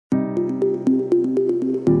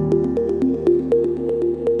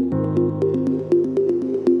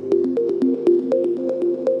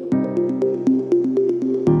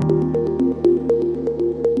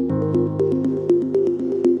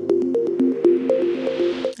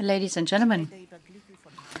ladies and gentlemen.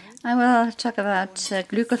 I will talk about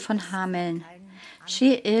Glücksel von Hameln. She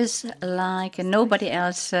is like nobody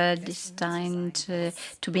else destined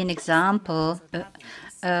to be an example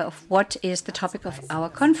of what is the topic of our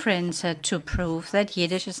conference, to prove that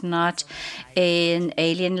Yiddish is not an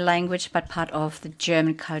alien language but part of the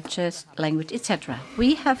German culture, language, etc.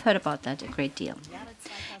 We have heard about that a great deal.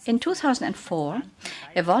 In 2004,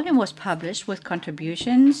 a volume was published with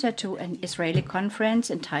contributions to an Israeli conference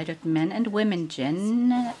entitled Men and Women,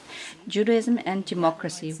 Judaism and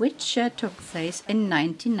Democracy, which took place in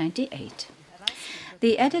 1998.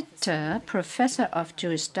 The editor, professor of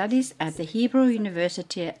Jewish studies at the Hebrew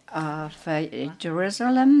University of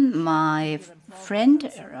Jerusalem, my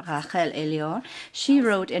friend Rachel Elior, she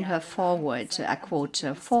wrote in her foreword, I quote,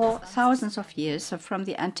 "For thousands of years, from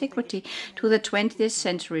the antiquity to the 20th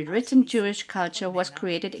century, written Jewish culture was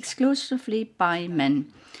created exclusively by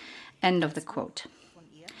men." End of the quote.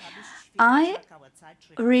 I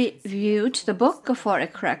reviewed the book for a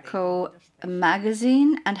Krakow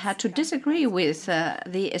magazine and had to disagree with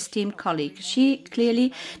the esteemed colleague. She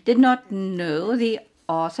clearly did not know the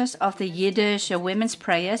authors of the Yiddish women's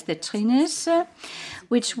prayers, the Trines,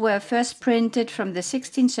 which were first printed from the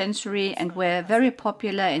 16th century and were very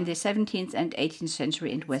popular in the 17th and 18th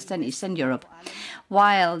century in Western Eastern Europe.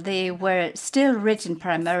 While they were still written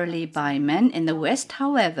primarily by men in the West,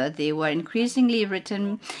 however, they were increasingly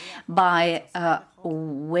written by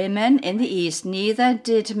women in the East. Neither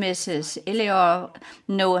did Mrs. Elior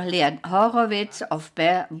know Leah Horowitz of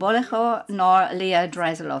Bolecho, nor Leah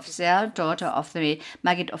Dreisel of Zell, daughter of the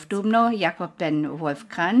Maggid of Dubno, Jakob ben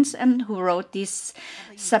Wolfkrantz, who wrote these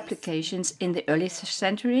supplications in the early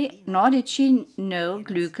century, nor did she know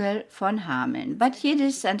Glücksel von Hameln. But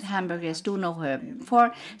Yiddish and Hamburgers do know her,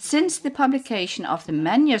 for since the publication of the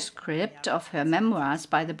manuscript of her memoirs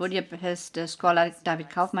by the Budapest scholar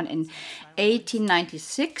David Kaufmann in 1896,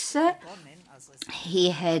 he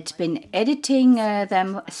had been editing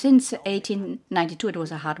them since 1892. It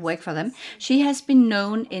was a hard work for them. She has been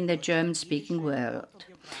known in the German-speaking world.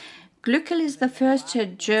 Glücksel is the first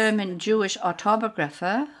German Jewish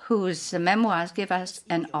autobiographer whose memoirs give us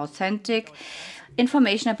an authentic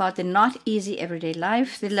information about the not easy everyday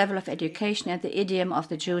life, the level of education and the idiom of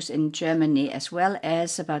the Jews in Germany, as well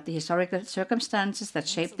as about the historical circumstances that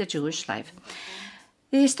shaped the Jewish life.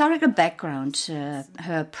 The historical background,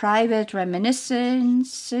 her private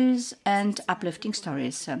reminiscences and uplifting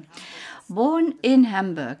stories. Born in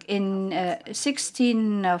Hamburg in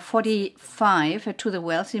 1645 to the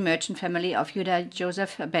wealthy merchant family of Judah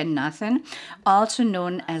Joseph ben Nathan, also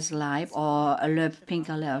known as Leib or Löb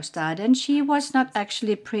Pinkerle-Ostaden, she was not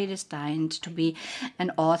actually predestined to be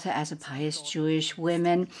an author as a pious Jewish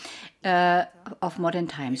woman of modern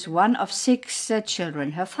times. One of 6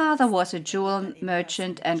 children. Her father was a jewel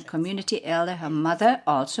merchant and community elder. Her mother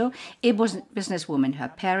also a businesswoman. Her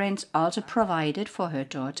parents also provided for her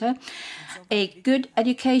daughter a good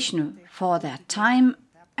education for that time.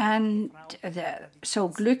 And so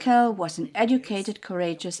Glücksel was an educated,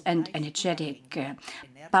 courageous, and energetic,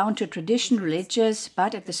 bound to tradition, religious,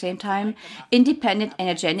 but at the same time independent,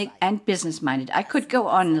 energetic, and business-minded. I could go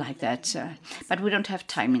on like that, but we don't have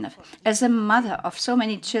time enough. As a mother of so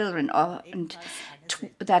many children, and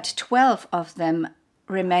that 12 of them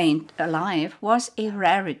remained alive, was a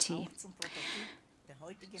rarity.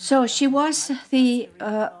 So she was the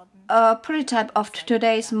prototype of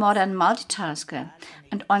today's modern multitasker,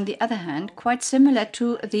 and on the other hand, quite similar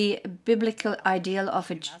to the biblical ideal of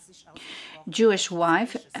a Jewish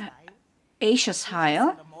wife, Ashes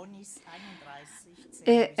Heil,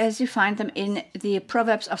 as you find them in the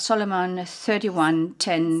Proverbs of Solomon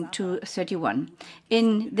 31:10-31.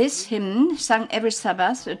 In this hymn, sung every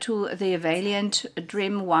Sabbath to the valiant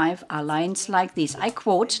dream wife, are lines like these. I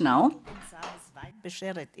quote now.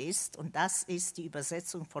 Beschert ist, und das ist die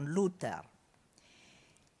Übersetzung von Luther.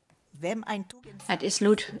 That is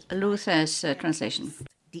Luther's translation.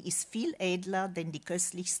 Die ist viel edler denn die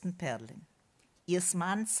köstlichsten Perlen. Ihres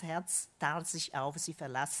Manns Herz darf sich auf sie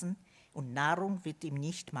verlassen und Nahrung wird ihm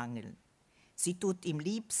nicht mangeln. Sie tut ihm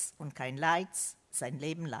Liebs und kein Leids sein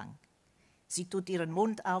Leben lang. Sie tut ihren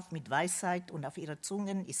Mund auf mit Weisheit und auf ihrer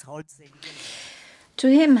Zungen ist holdselig. To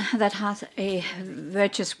him that hath a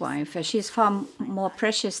virtuous wife, she is far more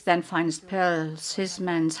precious than finest pearls. His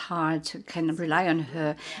man's heart can rely on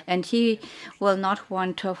her, and he will not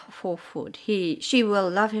want for food. She will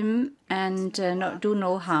love him and do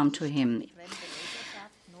no harm to him.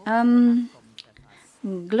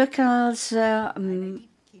 Glückel's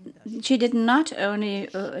she did not only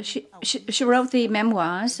she wrote the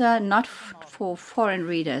memoirs not for foreign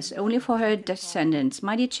readers, only for her descendants.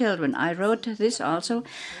 My dear children, I wrote this also,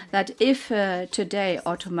 that if today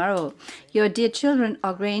or tomorrow your dear children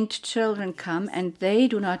or grandchildren come and they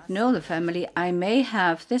do not know the family, I may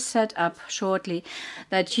have this set up shortly,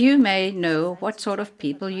 that you may know what sort of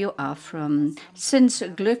people you are from. Since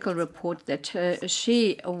Glücksel reported that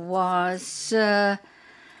she was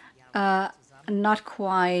not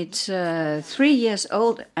quite 3 years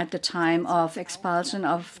old at the time of expulsion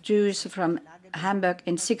of Jews from Hamburg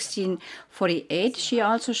in 1648, she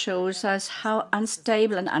also shows us how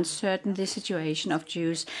unstable and uncertain the situation of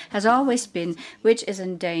Jews has always been, which is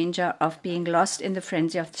in danger of being lost in the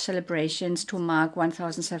frenzy of the celebrations to mark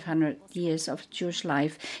 1,700 years of Jewish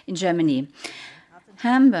life in Germany.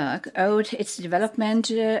 Hamburg owed its development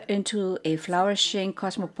into a flourishing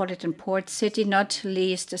cosmopolitan port city, not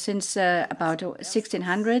least since about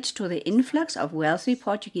 1600, to the influx of wealthy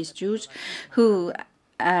Portuguese Jews who,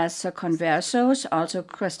 as conversos, also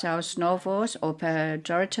Cristãos Novos, or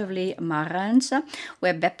pejoratively Marans,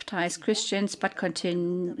 were baptized Christians but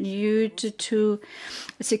continued to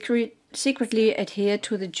secretly adhere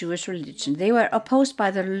to the Jewish religion. They were opposed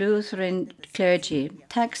by the Lutheran clergy,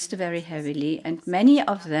 taxed very heavily, and many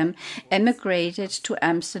of them emigrated to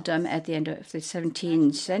Amsterdam at the end of the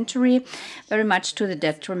 17th century, very much to the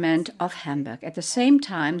detriment of Hamburg. At the same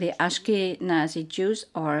time, the Ashkenazi Jews,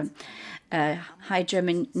 or High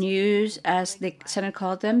German Jews, as the Senate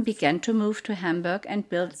called them, began to move to Hamburg and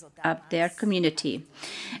build up their community.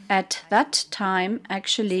 At that time,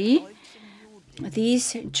 actually,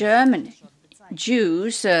 these German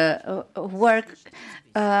Jews were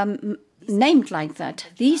named like that.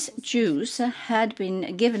 These Jews had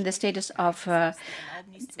been given the status of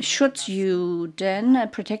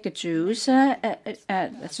Schutzjuden, protected Jews,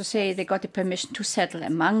 to say they got the permission to settle.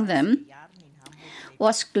 Among them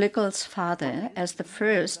was Glückel's father, as the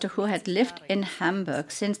first who had lived in Hamburg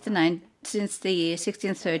since the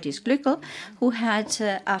 1630s. Glücksel, who had,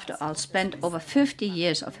 after all, spent over 50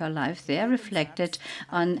 years of her life there, reflected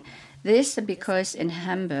on this because in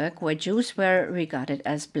Hamburg, where Jews were regarded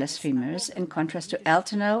as blasphemers, in contrast to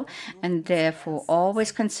Altenau, and therefore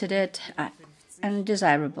always considered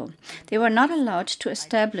undesirable. They were not allowed to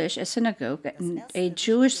establish a synagogue and a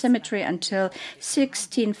Jewish cemetery until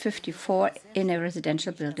 1654 in a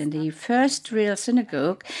residential building. The first real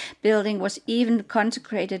synagogue building was even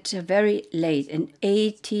consecrated very late in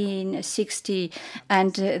 1860,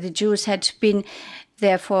 and the Jews had been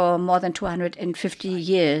there for more than 250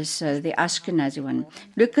 years, the Ashkenazi one.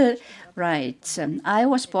 Glücksel writes, I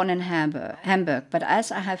was born in Hamburg, but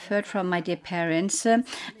as I have heard from my dear parents and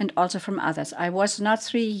also from others, I was not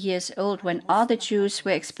 3 years old when all the Jews were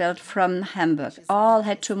expelled from Hamburg. All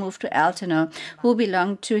had to move to Altenau, who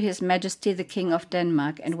belonged to His Majesty the King of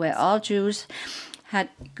Denmark, and where all Jews had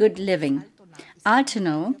good living.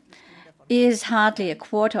 Altenau is hardly a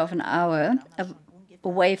quarter of an hour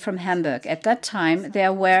away from Hamburg. At that time,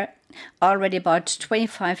 there were already about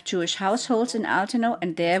 25 Jewish households in Altenau,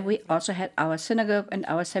 and there we also had our synagogue and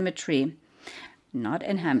our cemetery, not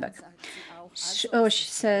in Hamburg. So she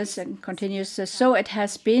says and continues, so it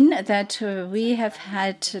has been that we have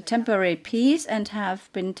had temporary peace and have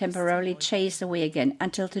been temporarily chased away again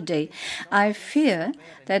until today. I fear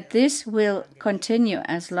that this will continue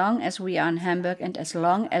as long as we are in Hamburg and as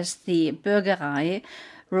long as the Bürgerei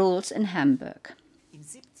rules in Hamburg.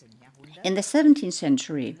 In the 17th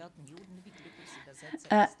century,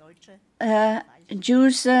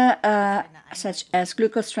 Jews such as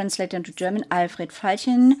Glückel's translator into German, Alfred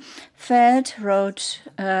Falchenfeld, wrote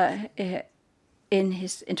in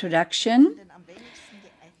his introduction,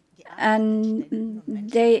 and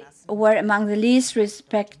they were among the least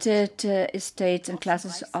respected estates and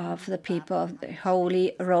classes of the people of the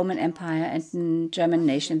Holy Roman Empire and German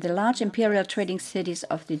nation. The large imperial trading cities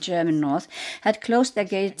of the German north had closed their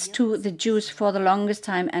gates to the Jews for the longest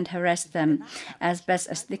time and harassed them as best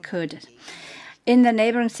as they could. In the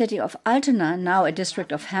neighboring city of Altena, now a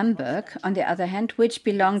district of Hamburg, on the other hand, which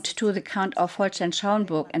belonged to the Count of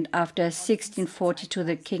Holstein-Schauenburg and after 1640 to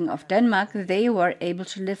the King of Denmark, they were able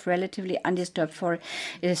to live relatively undisturbed for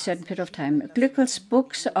a certain period of time. Glückel's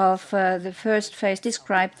books of the first phase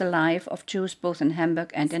describe the life of Jews both in Hamburg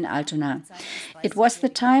and in Altena. It was the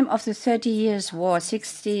time of the 30 Years' War,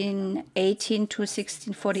 1618 to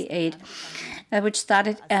 1648, which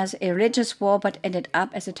started as a religious war but ended up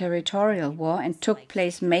as a territorial war and took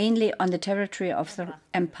place mainly on the territory of the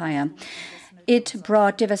empire. It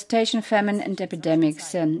brought devastation, famine, and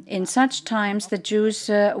epidemics. In such times, the Jews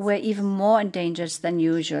were even more endangered than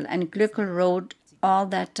usual, and Glücksel wrote all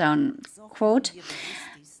that down. Quote,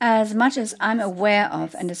 as much as I'm aware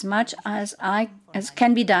of and as much as I as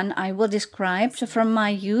can be done, I will describe from my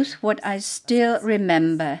youth what I still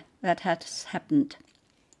remember that has happened.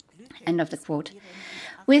 End of the quote.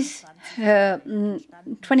 With her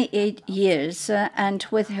 28 years and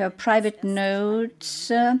with her private notes,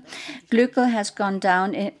 Glücksel has gone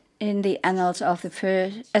down in the annals of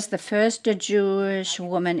as the first Jewish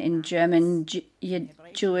woman in German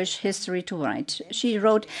Jewish history to write. She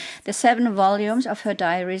wrote the 7 volumes of her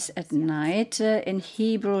diaries at night in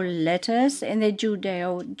Hebrew letters in the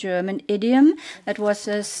Judeo-German idiom that was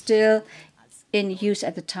still in use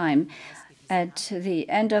at the time. At the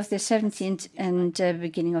end of the 17th and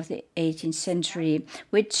beginning of the 18th century,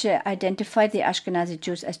 which identified the Ashkenazi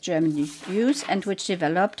Jews as German Jews and which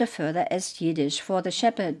developed further as Yiddish, for the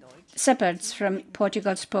shepherds from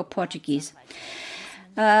Portugal spoke Portuguese.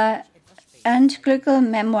 And Glücksel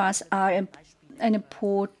memoirs are an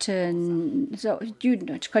important,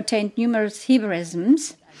 contained numerous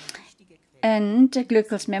Hebraisms. And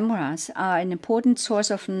Glückel's memoirs are an important source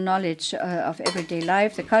of knowledge of everyday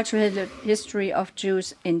life, the cultural history of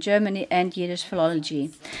Jews in Germany, and Yiddish philology.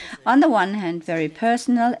 On the one hand, very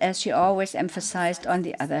personal, as she always emphasized. On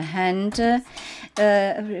the other hand,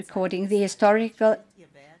 recording the historical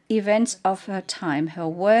events of her time. Her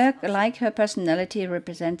work, like her personality,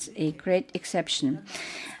 represents a great exception.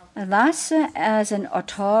 Thus, as an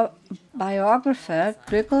autobiographer,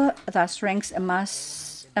 Glücksel thus ranks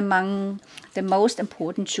among the most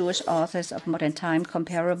important Jewish authors of modern time,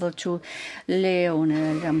 comparable to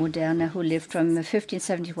Leone la Moderne, who lived from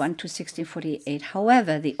 1571 to 1648.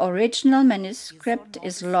 However, the original manuscript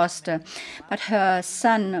is lost, but her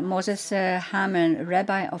son, Moses Hameln,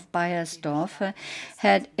 rabbi of Bayersdorf,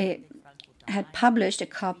 had published a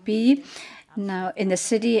copy now in the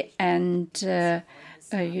city and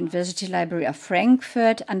University Library of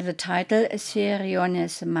Frankfurt under the title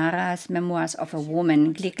Siriones Maras, Memoirs of a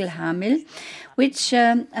Woman, Glücksel Hamel, which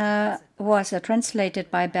was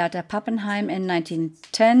translated by Bertha Pappenheim in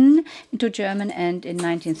 1910 into German and in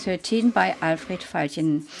 1913 by Alfred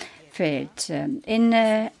Falkenfeld. In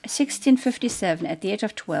 1657, at the age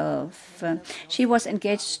of 12, she was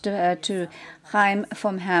engaged to Chaim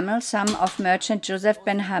von Hamel, son of merchant Joseph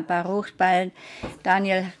ben Baruch by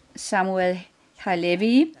Daniel Samuel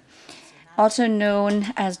Halevi, also known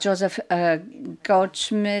as Joseph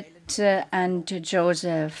Goldschmidt and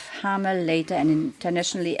Joseph Hamel, later an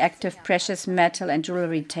internationally active precious metal and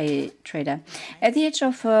jewelry trader. At the age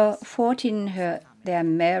of 14, their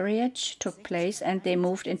marriage took place and they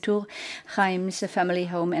moved into Chaim's family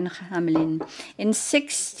home in Hameln. In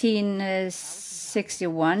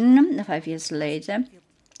 1661, 5 years later,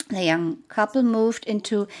 the young couple moved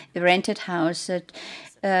into a rented house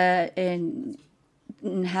in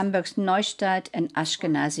Hamburg's Neustadt and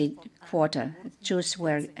Ashkenazi quarter. Jews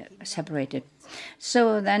were separated.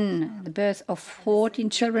 So then the birth of 14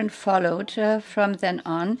 children followed from then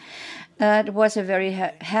on. It was a very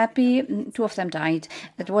happy, 2 of them died.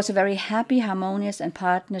 It was a very happy, harmonious and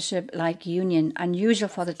partnership-like union, unusual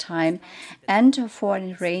for the time and for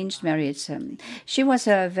an arranged marriage. She was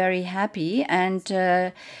very happy and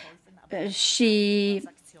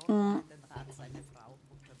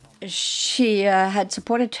she had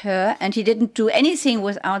supported her, and he didn't do anything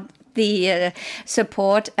without the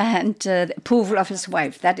support and approval of his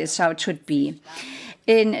wife. That is how it should be.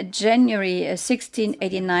 In January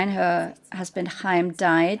 1689, her husband Chaim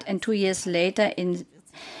died, and 2 years later,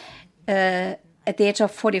 at the age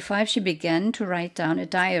of 45, she began to write down a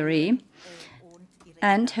diary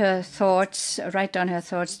and write down her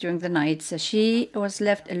thoughts during the night. So she was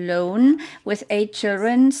left alone with 8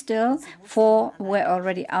 children still. 4 were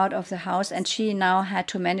already out of the house, and she now had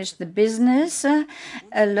to manage the business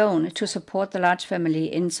alone to support the large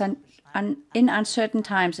family in uncertain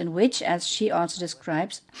times in which, as she also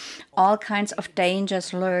describes, all kinds of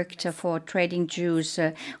dangers lurked for trading Jews,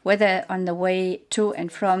 whether on the way to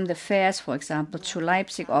and from the fairs, for example, to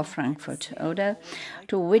Leipzig or Frankfurt, oder,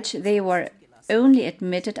 to which they were only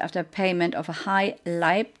admitted after payment of a high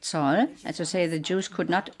Leibzoll, as to say the Jews could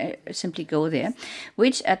not simply go there,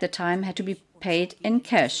 which at the time had to be paid in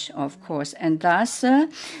cash, of course. And thus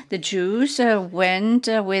the Jews went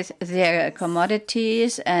with their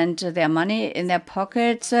commodities and their money in their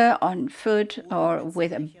pockets on foot or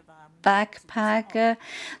with a backpack.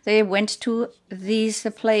 They went to these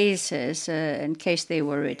places in case they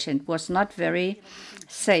were rich, and was not very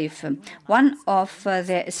safe. One of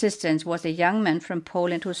their assistants was a young man from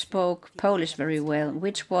Poland who spoke Polish very well,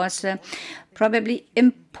 which was probably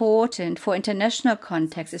important for international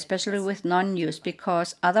contacts, especially with non-Jews,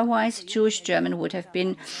 because otherwise Jewish German would have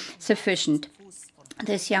been sufficient.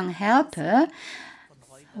 This young helper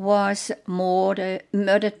was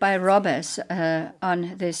murdered by robbers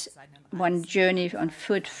on this one journey on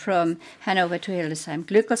foot from Hanover to Hildesheim.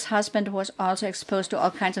 Glückel's husband was also exposed to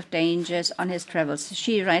all kinds of dangers on his travels.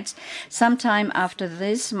 She writes, "Sometime after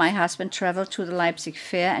this, my husband traveled to the Leipzig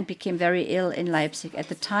fair and became very ill in Leipzig. At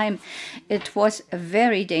the time, it was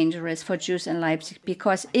very dangerous for Jews in Leipzig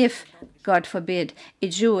because if, God forbid, a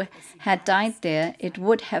Jew had died there, it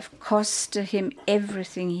would have cost him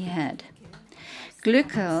everything he had."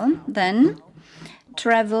 Glückel then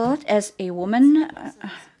traveled as a woman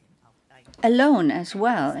alone as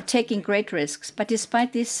well, taking great risks. But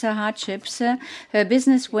despite these hardships, her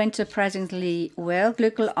business went surprisingly well.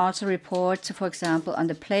 Glückel also reports, for example, on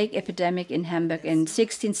the plague epidemic in Hamburg in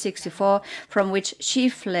 1664, from which she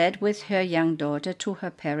fled with her young daughter to her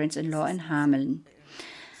parents-in-law in Hameln.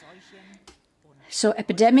 So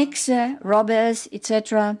epidemics, robbers,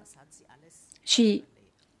 etc., she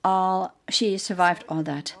survived all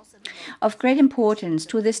that. Of great importance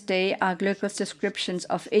to this day are Glückel's descriptions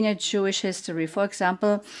of inner Jewish history. For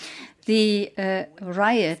example, the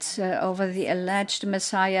riots over the alleged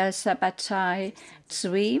Messiah Sabbatai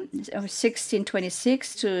Tzvi,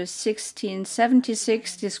 1626 to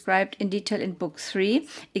 1676, described in detail in Book 3,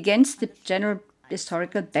 against the general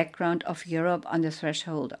historical background of Europe on the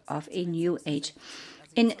threshold of a new age.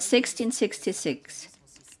 In 1666,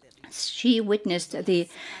 she witnessed the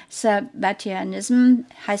Sabbatianism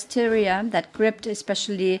hysteria that gripped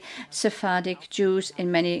especially Sephardic Jews in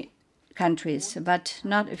many countries. But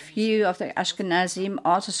not a few of the Ashkenazim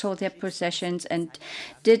also sold their possessions and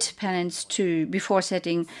did penance before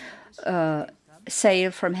setting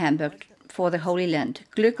sail from Hamburg for the Holy Land.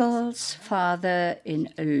 Glückel's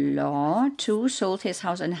father-in-law, too, sold his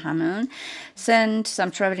house in Hameln, sent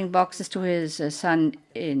some traveling boxes to his son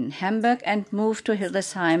in Hamburg, and moved to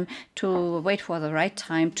Hildesheim to wait for the right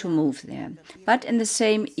time to move there. But in the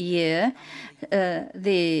same year,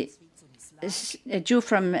 a Jew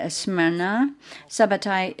from Smyrna,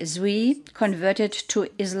 Sabbatai Tzvi, converted to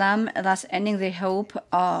Islam, thus ending the hope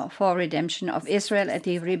for redemption of Israel and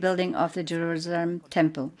the rebuilding of the Jerusalem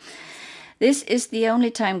temple. This is the only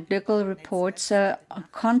time Glückel reports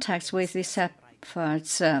contacts with the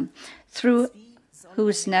Sephards, through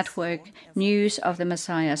whose network news of the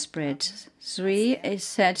Messiah spread. Tzvi is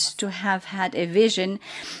said to have had a vision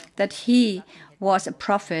that he was a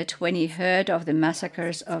prophet when he heard of the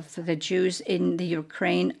massacres of the Jews in the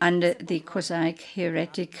Ukraine under the Cossack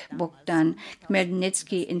heretic Bogdan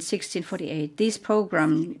Khmelnytsky in 1648. These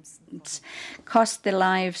pogroms cost the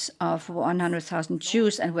lives of 100,000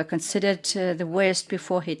 Jews and were considered the worst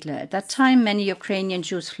before Hitler. At that time, many Ukrainian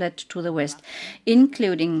Jews fled to the West,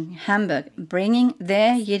 including Hamburg, bringing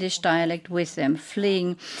their Yiddish dialect with them.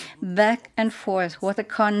 Fleeing back and forth was a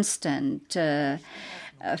constant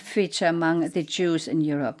feature among the Jews in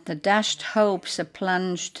Europe. The dashed hopes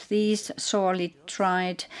plunged these sorely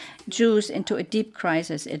tried Jews into a deep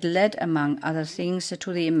crisis. It led, among other things,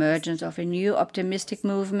 to the emergence of a new optimistic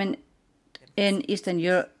movement in Eastern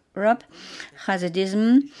Europe,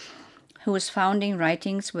 Hasidism, whose founding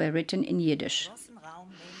writings were written in Yiddish.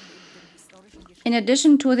 In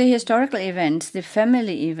addition to the historical events, the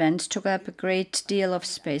family events took up a great deal of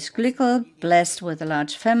space. Glückel, blessed with a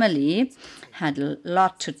large family, had a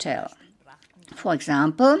lot to tell. For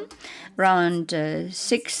example, around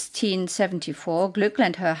 1674, Glückel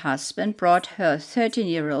and her husband brought her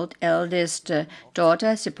 13-year-old eldest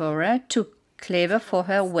daughter, Zipporah, to Kleve for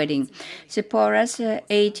her wedding. Zipporah's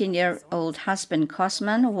 18-year-old husband,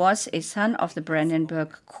 Kosman, was a son of the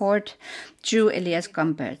Brandenburg court Jew Elias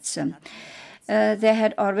Gompertz. There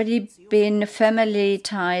had already been family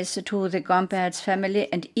ties to the Gompertz family,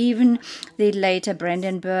 and even the later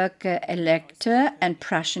Brandenburg elector and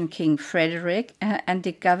Prussian King Frederick and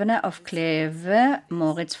the governor of Kleve,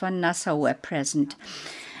 Moritz von Nassau, were present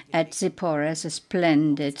at Zipporah's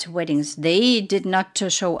splendid weddings. They did not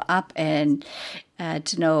show up at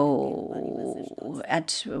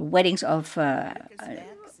weddings of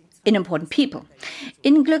unimportant people.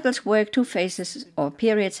 In Glückel's work, two phases or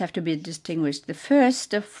periods have to be distinguished. The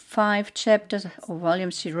first 5 chapters or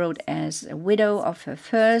volumes she wrote as a widow of her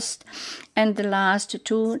first, and the last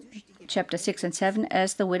 2, chapters 6 and 7,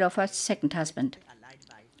 as the widow of her second husband.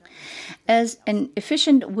 As an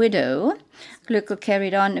efficient widow, Glückel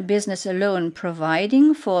carried on a business alone,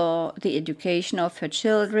 providing for the education of her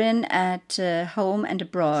children at home and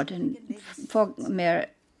abroad, and for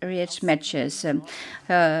marriage matches.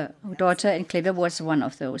 Her daughter in Kleve was one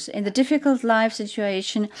of those. In the difficult life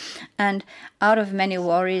situation and out of many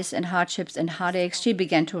worries and hardships and heartaches, she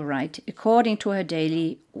began to write according to her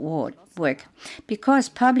daily work. Because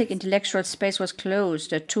public intellectual space was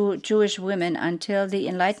closed to Jewish women until the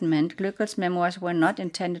Enlightenment, Glückel's memoirs were not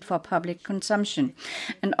intended for public consumption,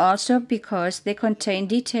 and also because they contain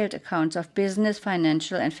detailed accounts of business,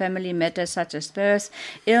 financial, and family matters such as births,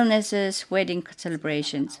 illnesses, wedding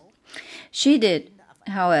celebrations. She did,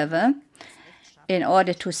 however, in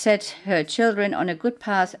order to set her children on a good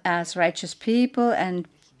path as righteous people and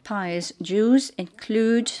pious Jews,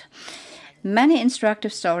 include many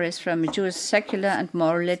instructive stories from Jewish secular and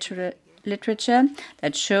moral literature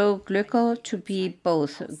that show Glückel to be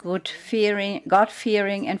both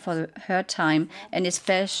God-fearing and for her time an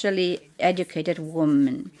especially educated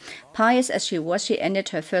woman. Pious as she was, she ended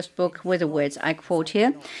her first book with the words, I quote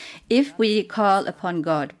here, "If we call upon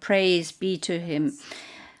God, praise be to him.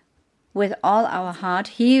 With all our heart,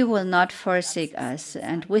 he will not forsake us,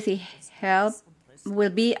 and with the help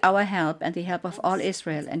will be our help and the help of all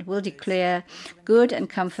Israel, and will declare good and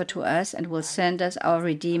comfort to us, and will send us our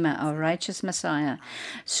Redeemer, our righteous Messiah,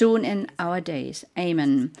 soon in our days.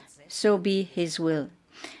 Amen. So be his will."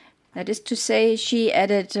 That is to say, she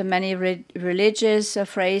added many religious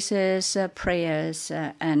phrases, prayers,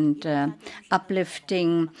 and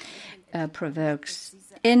uplifting proverbs.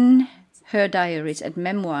 In her diaries and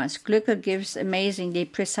memoirs, Glückel gives amazingly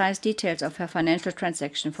precise details of her financial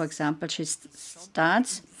transaction. For example, she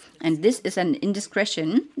starts, and this is an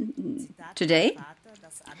indiscretion today,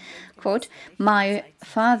 quote, "My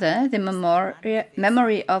father, the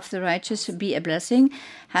memory of the righteous be a blessing,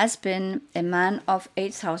 has been a man of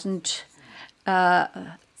 8,000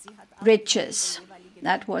 riches."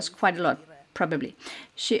 That was quite a lot, probably.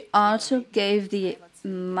 She also gave the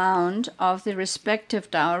amount of the respective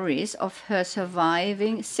dowries of her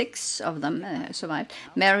surviving, 6 of them survived,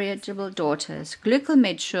 marriageable daughters. Glückel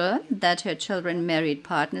made sure that her children married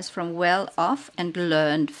partners from well-off and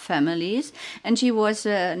learned families, and she was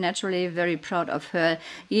naturally very proud of her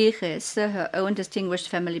Yiches, her own distinguished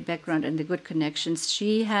family background and the good connections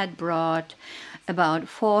she had brought about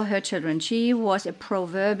for her children. She was a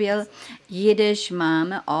proverbial Yiddish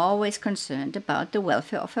mom, always concerned about the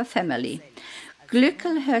welfare of her family.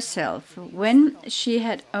 Glückel herself, when she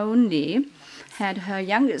had only had her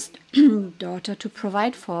youngest daughter to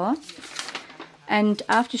provide for, and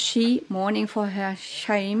after she, mourning for her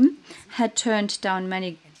shame, had turned down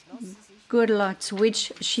many good lots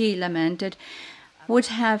which she lamented would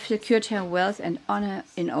have secured her wealth and honor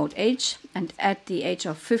in old age, and at the age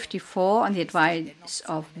of 54, on the advice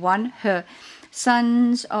of one her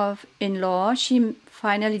sons-in-law, she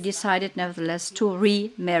finally decided nevertheless to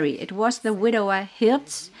remarry. It was the widower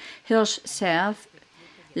Hirsch-Serf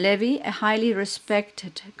Levy, a highly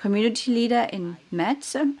respected community leader in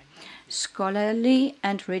Metz, scholarly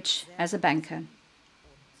and rich as a banker.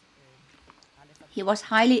 He was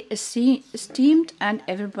highly esteemed and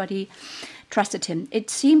everybody trusted him. It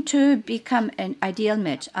seemed to become an ideal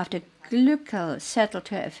match. After Glückel settled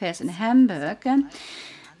her affairs in Hamburg,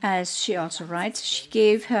 as she also writes, she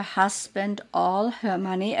gave her husband all her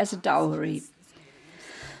money as a dowry,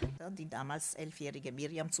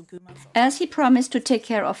 as he promised to take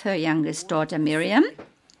care of her youngest daughter Miriam,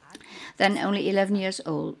 then only 11 years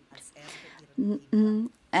old,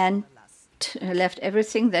 and left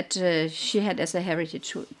everything that she had as a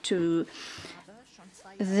heritage to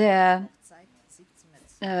their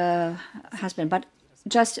husband. But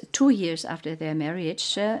just 2 years after their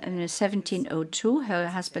marriage, in 1702, her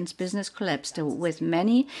husband's business collapsed, with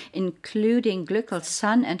many, including Glückel's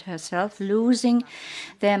son and herself, losing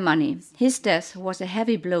their money. His death was a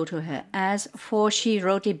heavy blow to her, as, for she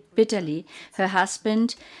wrote it bitterly, her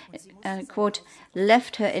husband, quote,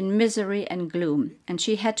 left her in misery and gloom, and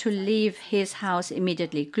she had to leave his house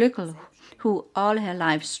immediately. Glückel, who all her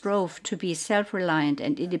life strove to be self-reliant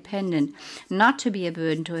and independent, not to be a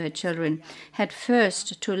burden to her children, had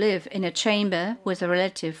first to live in a chamber with a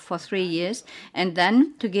relative for 3 years, and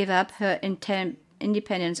then to give up her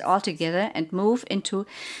independence altogether and move into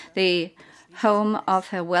the home of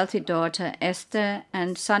her wealthy daughter Esther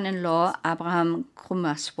and son-in-law Abraham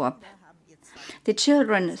Krummerswop. The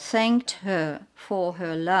children thanked her for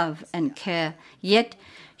her love and care, yet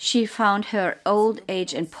she found her old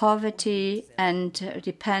age and poverty and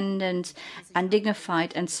dependence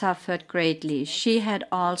undignified and suffered greatly. She had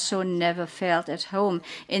also never felt at home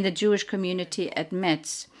in the Jewish community at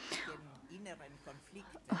Metz,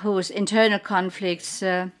 whose internal conflicts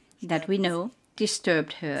that we know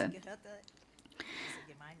disturbed her.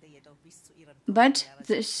 But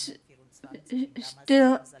this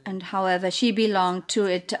still, and however, she belonged to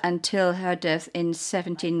it until her death in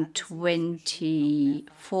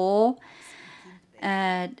 1724.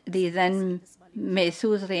 The then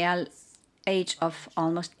Methuselah age of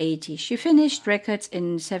almost 80. She finished records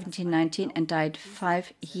in 1719 and died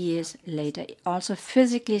 5 years later. Also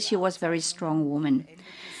physically, she was a very strong woman.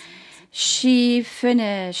 She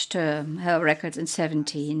finished her records in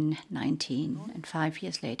 1719, and 5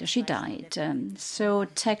 years later she died. So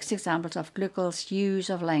text examples of Glückel's use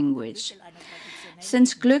of language.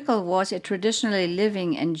 Since Glückel was a traditionally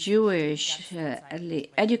living and Jewish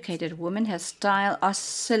educated woman, her style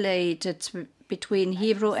oscillated between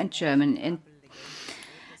Hebrew and German.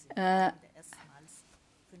 Her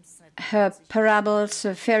parables,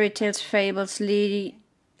 fairy tales, fables,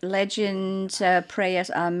 legends, prayers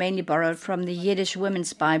are mainly borrowed from the Yiddish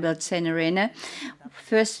women's Bible, Zenerene,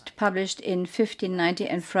 first published in 1590,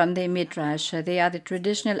 and from the Midrash. They are the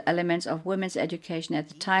traditional elements of women's education at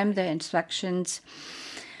the time. The instructions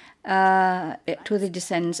to the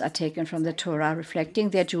descendants are taken from the Torah, reflecting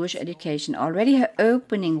their Jewish education. Already her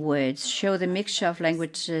opening words show the mixture of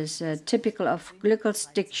languages typical of Glückel's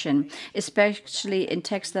diction, especially in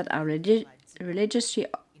texts that are religious.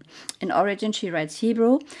 In origin, she writes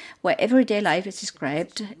Hebrew, where everyday life is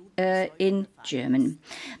described in German.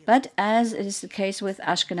 But as is the case with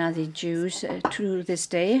Ashkenazi Jews to this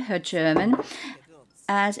day, her German,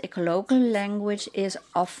 as a colloquial language, is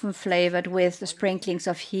often flavored with sprinklings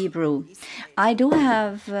of Hebrew. I do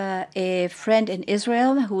have a friend in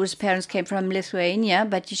Israel whose parents came from Lithuania,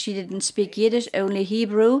 but she didn't speak Yiddish, only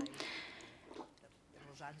Hebrew.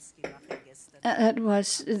 That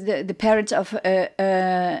was the parents of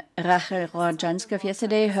Rachel Rodjanska of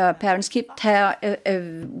yesterday. Her parents kept her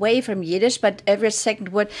away from Yiddish, but every second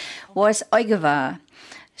word was Oigeva.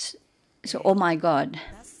 So, oh my God,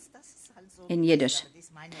 in Yiddish.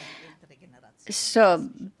 So,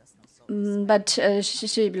 but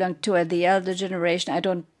she belonged to the elder generation. I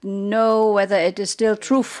don't know whether it is still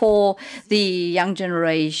true for the young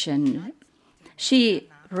generation.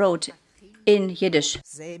 She wrote in Yiddish.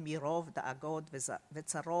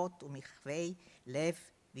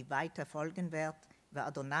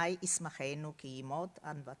 ואדוני ישמחנו כי ימות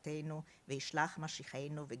ענוותנו וישלח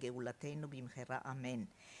משיחנו וגאולתנו במהרה אמן.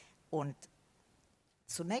 Und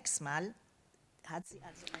zunächst mal hat sie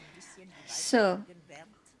also ein bisschen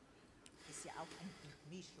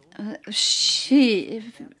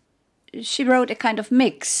she wrote a kind of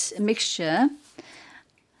mixture,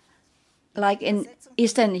 like in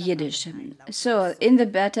Eastern Yiddish. So in the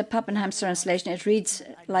better Pappenheim's translation, it reads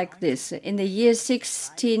like this. In the year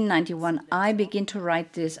 1691, I begin to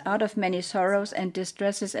write this out of many sorrows and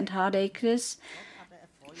distresses and heartaches,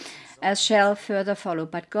 as shall further follow.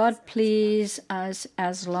 But God please us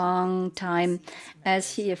as long time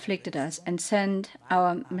as he afflicted us, and send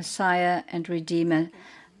our Messiah and Redeemer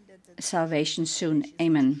salvation soon.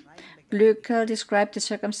 Amen. Glückel described the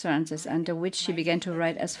circumstances under which she began to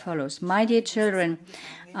write as follows. My dear children,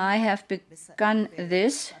 I have begun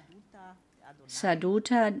this,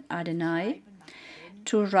 Saduta Adenai,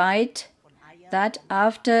 to write that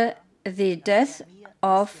after the death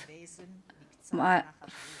of my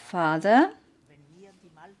father,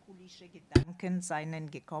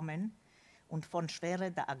 und von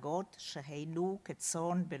schwere der Agot, Sheheinu,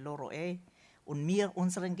 Ketzon, Beloroe, und mir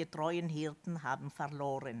unseren getreuen Hirten haben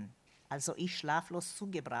verloren. Also ich schlaflos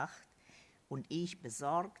zugebracht und ich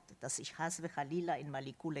besorgt, dass ich Hasve Chalila in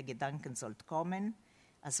Malikule Gedanken sollt kommen.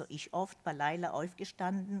 Also ich oft bei Leila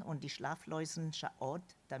aufgestanden und die schlaflosen Schaot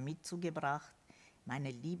damit zugebracht.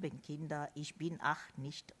 Meine lieben Kinder, ich bin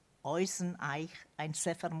nicht äußern euch ein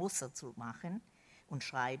Sefer Musa zu machen und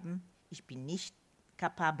schreiben. Ich bin nicht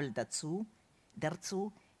kapabel dazu,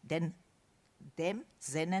 denn dem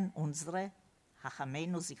sehnen unsere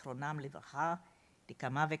Hachamenu Zichronam Levacha, die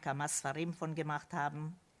Kama ve Kama Sfarim von gemacht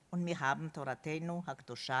haben, und wir haben Toratenu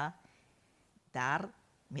Hakdosha, da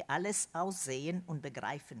wir alles aussehen und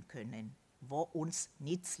begreifen können, wo uns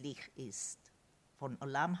nützlich ist, von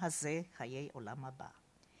Olam Hazeh Chayei Olam Haba.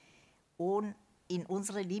 Und in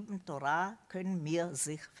unserer lieben Torah können wir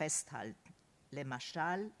sich festhalten.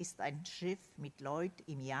 Lemashal ist ein Schiff mit Leuten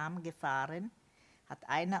im Yam gefahren, hat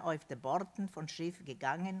einer auf die Borden von Schiff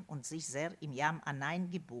gegangen und sich sehr im Yam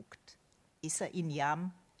hineingebuckt. Ist in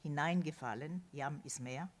Yam hineingefallen, Yam ist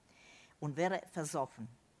Meer, und wäre versoffen.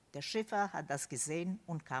 Der Schiffer hat das gesehen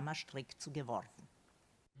und kam strikt zugeworfen.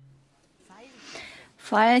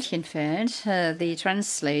 Feilchenfeld, the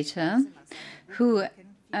translator, who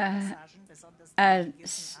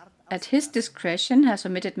at his discretion has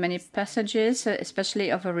omitted many passages, especially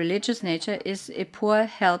of a religious nature, is a poor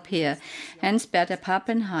help here. Hence, Bertha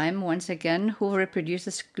Pappenheim, once again, who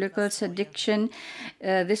reproduces Glückel's diction,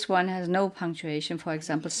 this one has no punctuation, for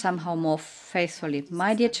example, somehow more faithfully.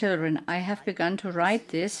 My dear children, I have begun to write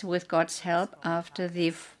this with God's help after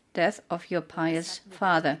the death of your pious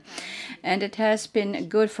father. And it has been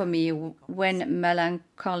good for me when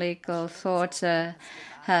melancholical thoughts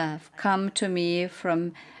have come to me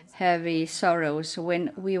from heavy sorrows,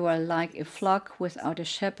 when we were like a flock without a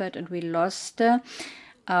shepherd and we lost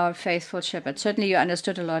our faithful shepherd. Certainly you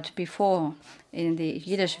understood a lot before in the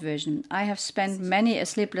Yiddish version. I have spent many a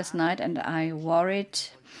sleepless night and I worried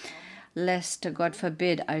lest, God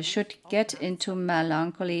forbid, I should get into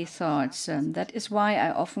melancholy thoughts. That is why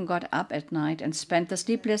I often got up at night and spent the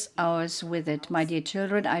sleepless hours with it. My dear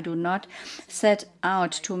children, I do not set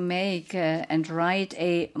out to make and write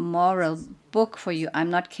a moral book for you. I'm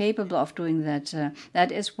not capable of doing that.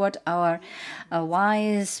 That is what our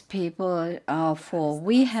wise people are for.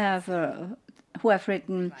 We have who have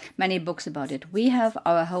written many books about it. We have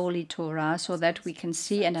our holy Torah so that we can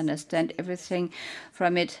see and understand everything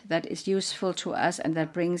from it that is useful to us and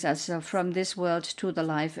that brings us from this world to the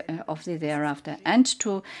life of the thereafter. And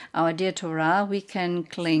to our dear Torah we can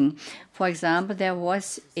cling. For example, there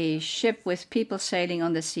was a ship with people sailing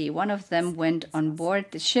on the sea. One of them went on board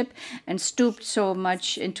the ship and stooped so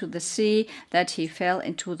much into the sea that he fell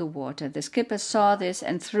into the water. The skipper saw this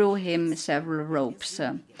and threw him several ropes.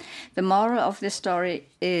 The moral of this story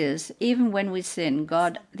is, even when we sin,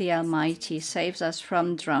 God the Almighty saves us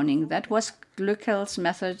from drowning. That was Glückel's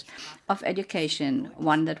method of education,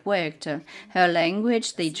 one that worked. Her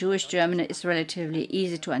language, the Jewish German, is relatively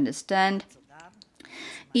easy to understand.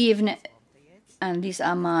 Even, and these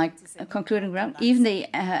are my concluding ground, even the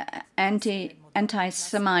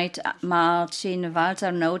anti-Semite Martin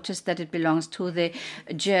Walser noticed that it belongs to the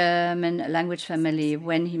German language family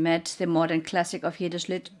when he met the modern classic of Yiddish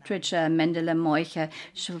literature, Mendele Moicher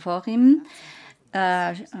Schworim.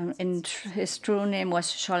 And his true name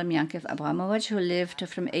was Sholem Yankev Abramovich, who lived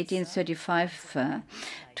from 1835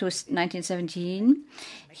 to 1917.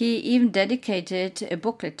 He even dedicated a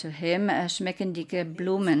booklet to him, Schmeckendige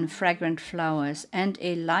Blumen, Fragrant Flowers, and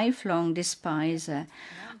a lifelong despiser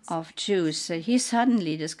of Jews. He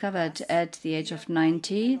suddenly discovered at the age of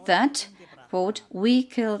 90 that, quote, we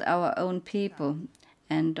killed our own people,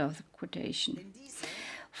 end of the quotation.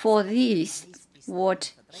 For these,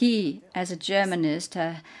 what he, as a Germanist,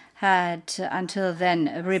 had until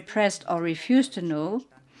then repressed or refused to know,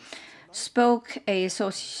 spoke a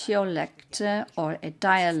sociolect or a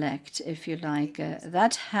dialect, if you like,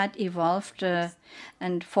 that had evolved.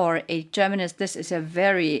 And for a Germanist, this is a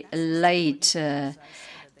very late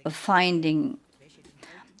finding.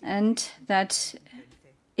 And that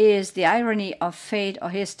is the irony of fate or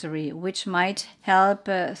history, which might help,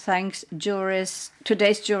 thanks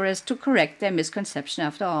today's jurists, to correct their misconception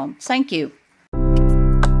after all. Thank you.